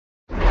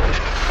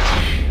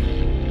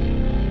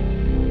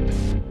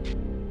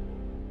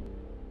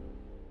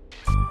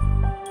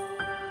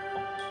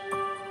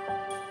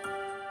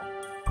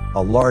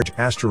A large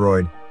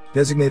asteroid,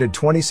 designated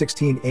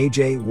 2016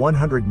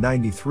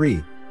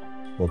 AJ-193,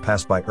 will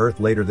pass by Earth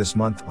later this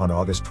month on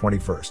August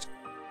 21st.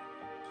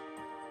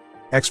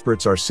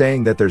 Experts are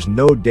saying that there's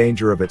no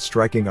danger of it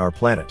striking our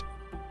planet.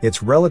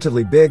 It's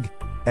relatively big,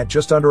 at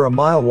just under a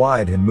mile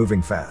wide and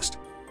moving fast.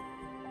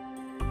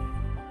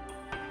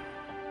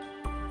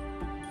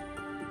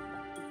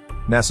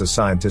 NASA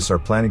scientists are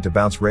planning to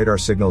bounce radar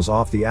signals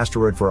off the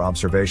asteroid for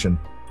observation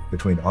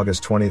between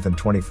August 20th and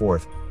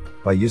 24th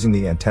by using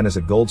the antennas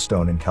at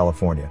Goldstone in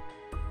California.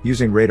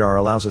 Using radar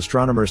allows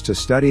astronomers to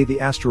study the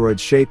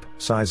asteroid's shape,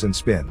 size and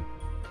spin.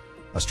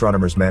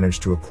 Astronomers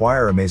managed to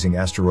acquire amazing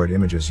asteroid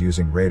images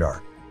using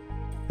radar.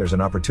 There's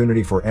an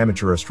opportunity for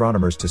amateur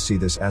astronomers to see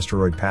this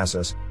asteroid pass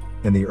us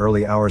in the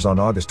early hours on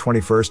August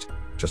 21st,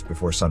 just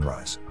before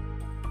sunrise.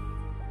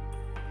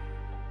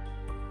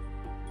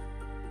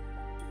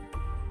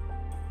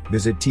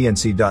 Visit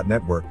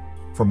tnc.network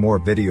for more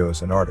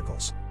videos and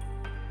articles.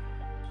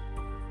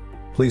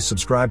 Please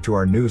subscribe to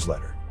our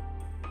newsletter.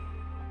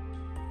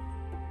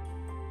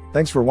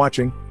 Thanks for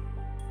watching.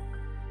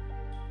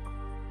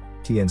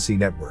 TNC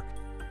Network.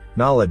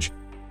 Knowledge,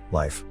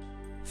 life,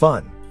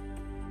 fun.